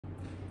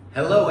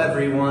Hello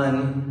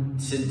everyone!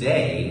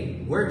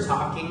 Today we're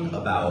talking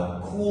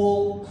about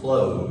cool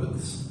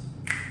clothes.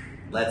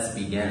 Let's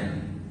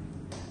begin.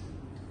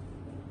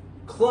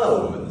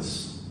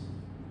 Clothes.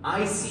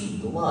 I see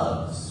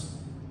gloves.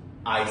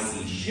 I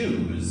see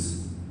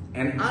shoes.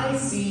 And I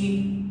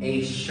see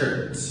a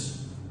shirt.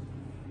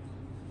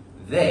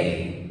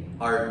 They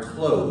are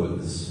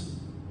clothes.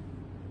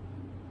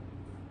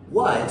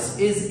 What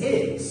is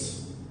it?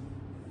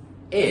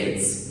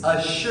 It's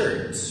a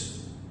shirt.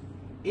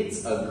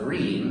 It's a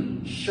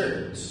green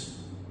shirt.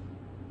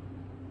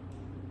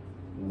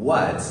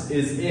 What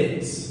is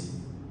it?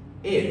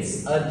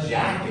 It's a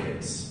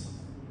jacket.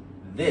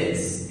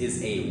 This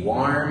is a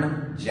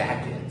warm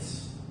jacket.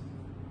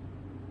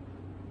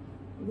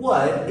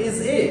 What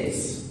is it?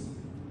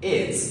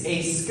 It's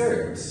a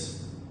skirt.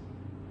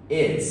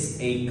 It's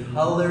a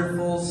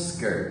colorful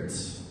skirt.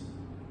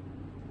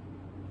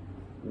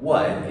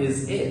 What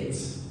is it?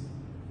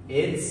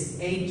 It's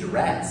a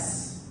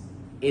dress.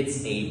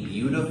 It's a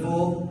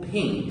beautiful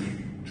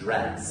pink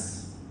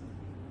dress.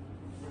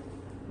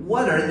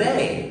 What are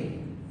they?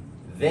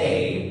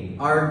 They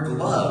are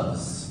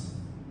gloves.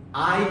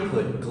 I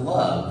put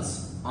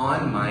gloves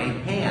on my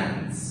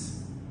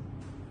hands.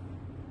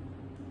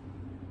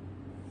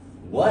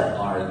 What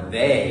are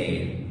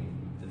they?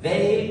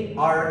 They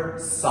are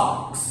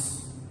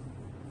socks.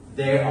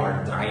 They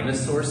are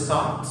dinosaur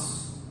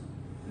socks.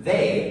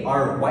 They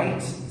are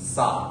white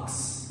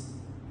socks.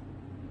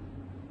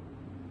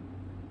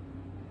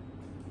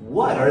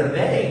 What are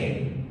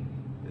they?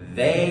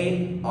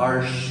 They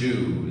are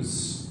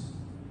shoes.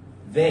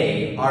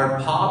 They are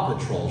Paw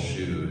Patrol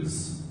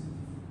shoes.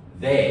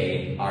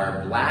 They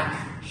are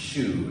black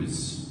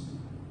shoes.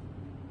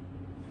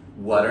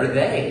 What are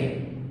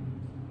they?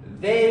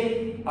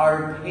 They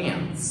are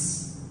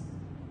pants.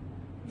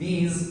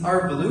 These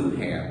are blue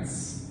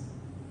pants.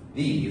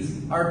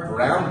 These are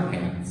brown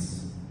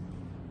pants.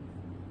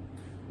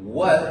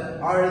 What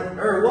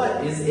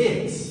is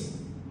it?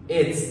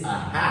 It's a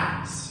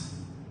hat.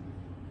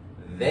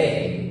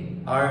 They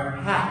are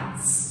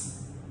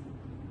hats.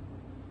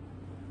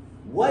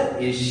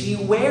 What is she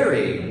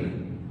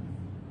wearing?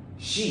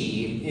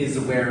 She is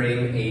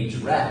wearing a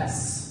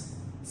dress,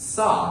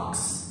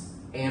 socks,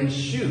 and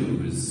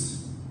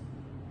shoes.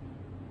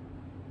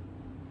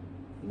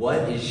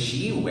 What is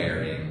she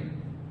wearing?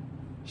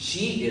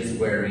 She is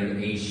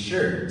wearing a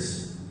shirt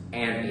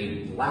and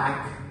a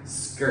black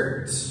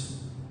skirt.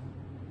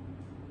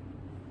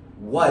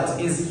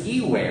 What is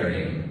he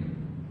wearing?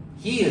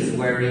 He is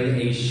wearing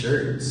a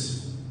shirt,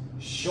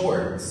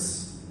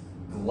 shorts,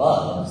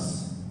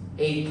 gloves,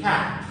 a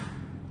cap,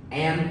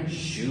 and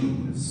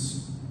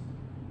shoes.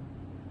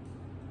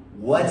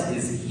 What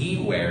is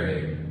he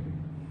wearing?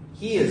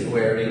 He is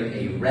wearing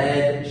a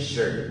red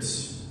shirt,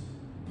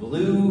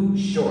 blue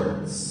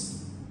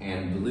shorts,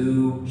 and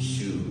blue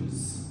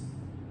shoes.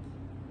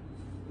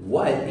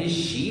 What is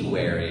she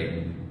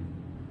wearing?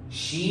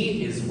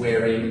 She is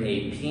wearing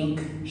a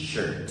pink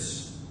shirt.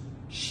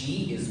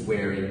 She is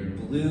wearing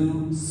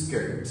blue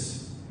skirt,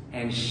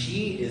 and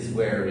she is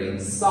wearing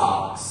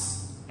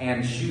socks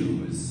and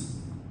shoes.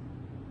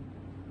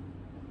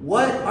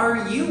 What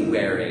are you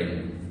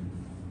wearing?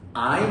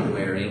 I'm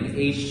wearing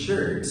a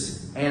shirt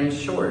and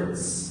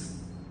shorts.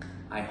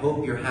 I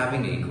hope you're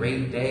having a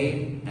great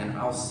day, and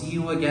I'll see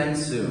you again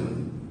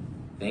soon.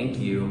 Thank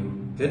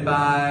you.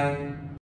 Goodbye.